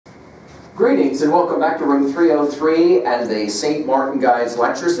Greetings and welcome back to room 303 and the St. Martin Guides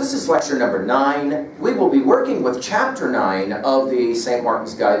lectures. This is lecture number 9. We will be working with chapter 9 of the St.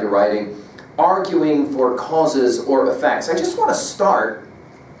 Martin's Guide to Writing, arguing for causes or effects. I just want to start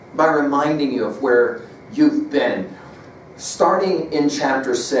by reminding you of where you've been. Starting in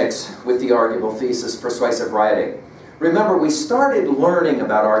chapter 6 with the arguable thesis, persuasive writing. Remember, we started learning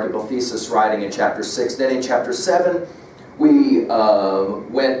about arguable thesis writing in chapter 6. Then in chapter 7, we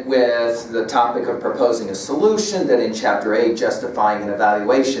went with the topic of proposing a solution. Then in chapter 8, justifying an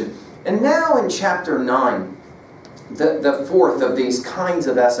evaluation. And now in chapter 9, the fourth of these kinds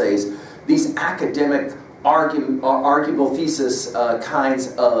of essays, these academic arguable thesis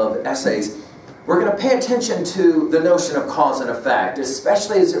kinds of essays, we're going to pay attention to the notion of cause and effect,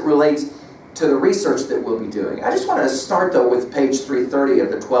 especially as it relates to the research that we'll be doing. I just want to start, though, with page 330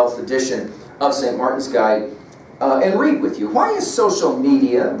 of the 12th edition of St. Martin's Guide and read with you. Why is social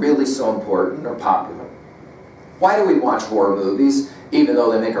media really so important or popular? Why do we watch horror movies, even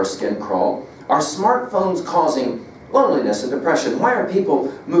though they make our skin crawl? Are smartphones causing loneliness and depression? Why are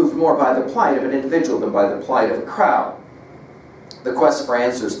people moved more by the plight of an individual than by the plight of a crowd? The quest for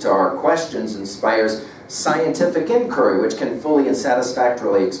answers to our questions inspires scientific inquiry, which can fully and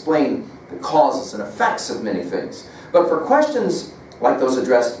satisfactorily explain the causes and effects of many things. But for questions like those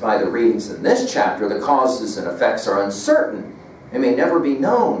addressed by the readings in this chapter, the causes and effects are uncertain and may never be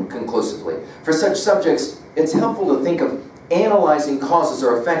known conclusively. For such subjects, it's helpful to think of analyzing causes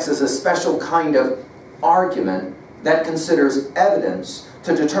or effects as a special kind of argument that considers evidence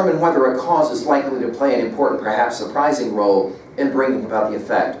to determine whether a cause is likely to play an important, perhaps surprising role in bringing about the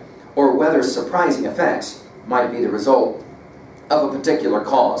effect, or whether surprising effects might be the result of a particular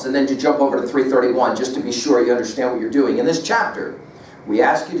cause. And then to jump over to 331, just to be sure you understand what you're doing. In this chapter, we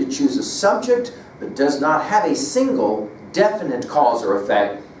ask you to choose a subject that does not have a single definite cause or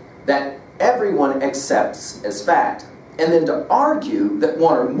effect that everyone accepts as fact, and then to argue that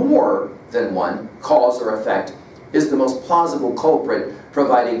one or more than one cause or effect is the most plausible culprit,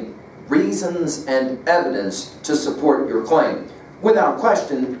 providing reasons and evidence to support your claim. Without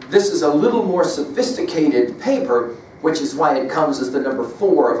question, this is a little more sophisticated paper, which is why it comes as the number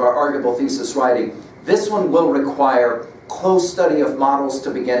 4 of our arguable thesis writing. This one will require close study of models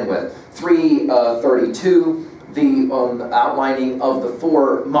to begin with. 332, the outlining of the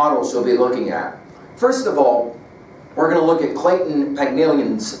 4 models you'll be looking at. First of all, we're going to look at Clayton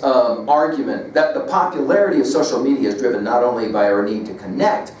Pagnilion's argument that the popularity of social media is driven not only by our need to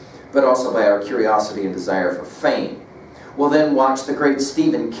connect, but also by our curiosity and desire for fame. We'll then watch the great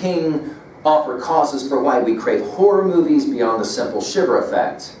Stephen King offer causes for why we crave horror movies beyond the simple shiver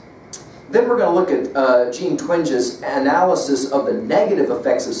effect. Then we're going to look at Gene Twinge's analysis of the negative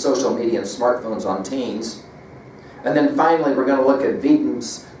effects of social media and smartphones on teens. And then finally, we're going to look at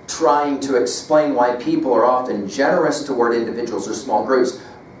Wiede's trying to explain why people are often generous toward individuals or small groups,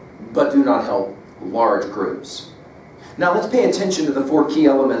 but do not help large groups. Now let's pay attention to the 4 key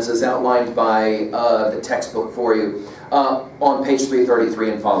elements as outlined by the textbook for you on page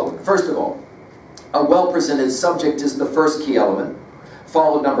 333 and following. First of all, a well-presented subject is the first key element,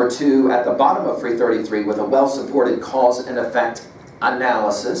 followed number 2 at the bottom of 333 with a well-supported cause and effect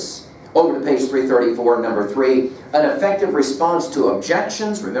analysis. Over to page 334, number 3, an effective response to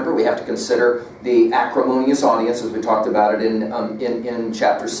objections. Remember, we have to consider the acrimonious audience, as we talked about it in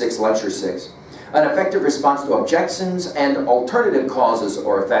chapter 6, lecture 6. An effective response to objections and alternative causes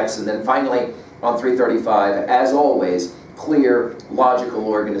or effects. And then finally, on 335, as always, clear, logical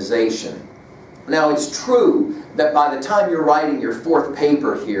organization. Now, it's true that by the time you're writing your 4th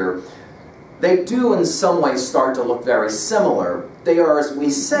paper here, they do in some ways start to look very similar. They are, as we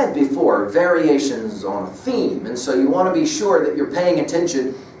said before, variations on a theme. And so you want to be sure that you're paying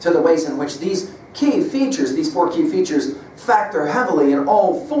attention to the ways in which these key features, these 4 key features, factor heavily in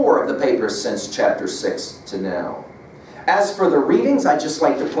all 4 of the papers since chapter 6 to now. As for the readings, I'd just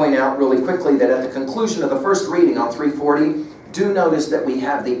like to point out really quickly that at the conclusion of the first reading on 340, do notice that we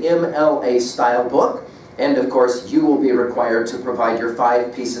have the MLA style book. And of course, you will be required to provide your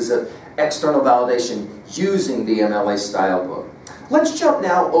 5 pieces of external validation using the MLA style book. Let's jump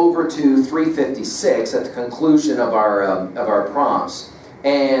now over to 356 at the conclusion of our prompts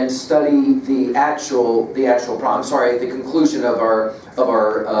and study the actual prompt. Sorry, at the conclusion of our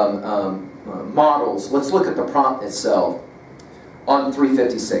models. Let's look at the prompt itself on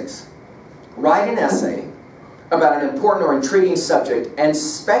 356. Write an essay about an important or intriguing subject and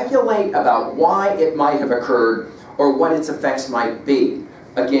speculate about why it might have occurred or what its effects might be.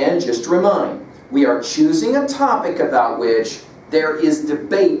 Again, just to remind, we are choosing a topic about which there is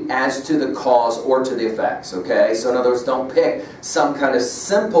debate as to the cause or to the effects, okay? So in other words, don't pick some kind of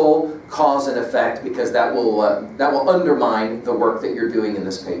simple cause and effect, because that will undermine the work that you're doing in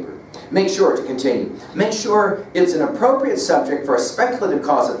this paper. Make sure, to continue, make sure it's an appropriate subject for a speculative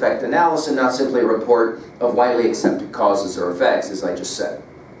cause-effect analysis, not simply a report of widely accepted causes or effects, as I just said.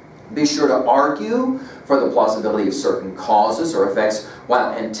 Be sure to argue for the plausibility of certain causes or effects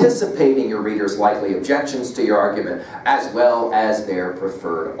while anticipating your reader's likely objections to your argument, as well as their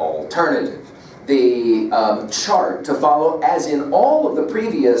preferred alternative. The chart to follow, as in all of the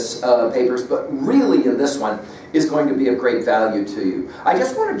previous papers, but really in this one, is going to be of great value to you. I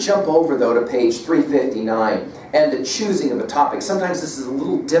just want to jump over, though, to page 359 and the choosing of a topic. Sometimes this is a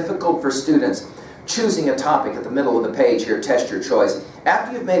little difficult for students. Choosing a topic at the middle of the page here, test your choice.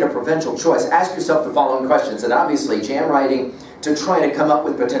 After you've made a provincial choice, ask yourself the following questions. And obviously, jam writing to try to come up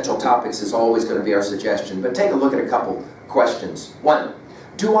with potential topics is always going to be our suggestion. But take a look at a couple questions. 1.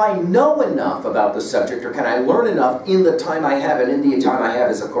 Do I know enough about the subject, or can I learn enough in the time I have? And in the time I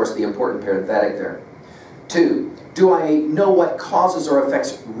have is, of course, the important parenthetic there. 2. Do I know what causes or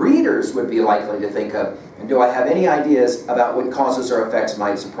effects readers would be likely to think of? And do I have any ideas about what causes or effects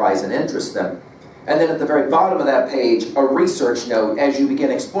might surprise and interest them? And then at the very bottom of that page, a research note. As you begin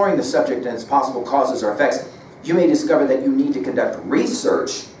exploring the subject and its possible causes or effects, you may discover that you need to conduct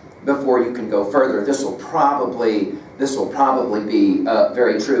research before you can go further. This will probably be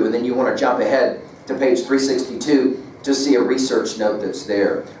very true. And then you want to jump ahead to page 362 to see a research note that's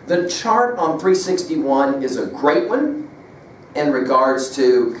there. The chart on 361 is a great one in regards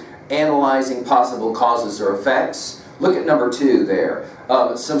to analyzing possible causes or effects. Look at number 2 there.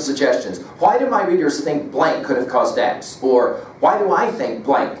 Some suggestions. Why do my readers think blank could have caused X? Or why do I think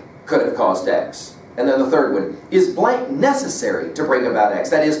blank could have caused X? And then the third one. Is blank necessary to bring about X?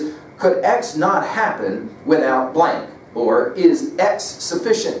 That is, could X not happen without blank? Or is X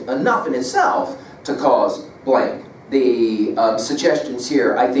sufficient enough in itself to cause blank? The suggestions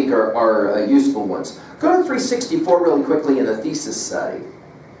here, I think, are useful ones. Go to 364 really quickly in the thesis study.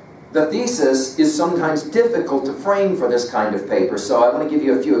 The thesis is sometimes difficult to frame for this kind of paper, so I want to give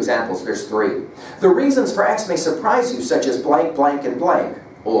you a few examples. There's 3. The reasons for X may surprise you, such as blank, blank, and blank.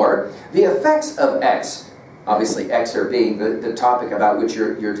 Or, the effects of X, obviously X here being the topic about which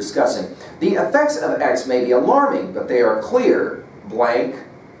you're discussing. The effects of X may be alarming, but they are clear. Blank,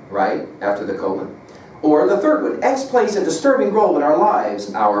 right, after the colon. Or the third one, X plays a disturbing role in our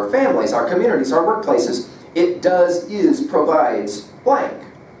lives, our families, our communities, our workplaces. It provides blank.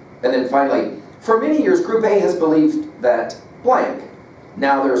 And then finally, for many years, Group A has believed that blank.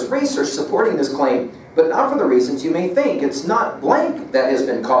 Now there's research supporting this claim, but not for the reasons you may think. It's not blank that has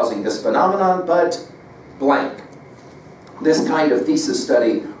been causing this phenomenon, but blank. This kind of thesis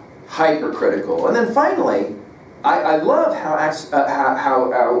study, hypercritical. And then finally, I love how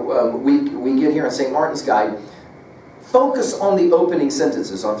we get here in St. Martin's Guide, focus on the opening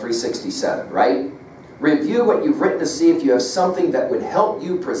sentences on 367, right? Review what you've written to see if you have something that would help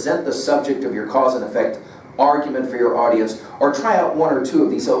you present the subject of your cause and effect argument for your audience, or try out 1 or 2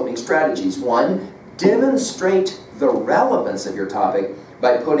 of these opening strategies. 1, demonstrate the relevance of your topic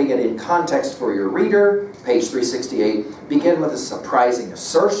by putting it in context for your reader, page 368. Begin with a surprising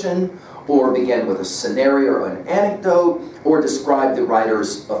assertion, or begin with a scenario or an anecdote, or describe the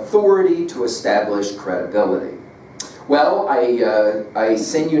writer's authority to establish credibility. Well, I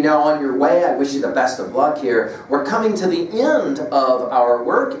send you now on your way. I wish you the best of luck here. We're coming to the end of our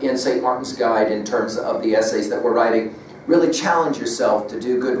work in St. Martin's Guide in terms of the essays that we're writing. Really challenge yourself to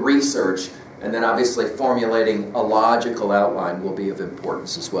do good research, and then obviously formulating a logical outline will be of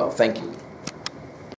importance as well. Thank you.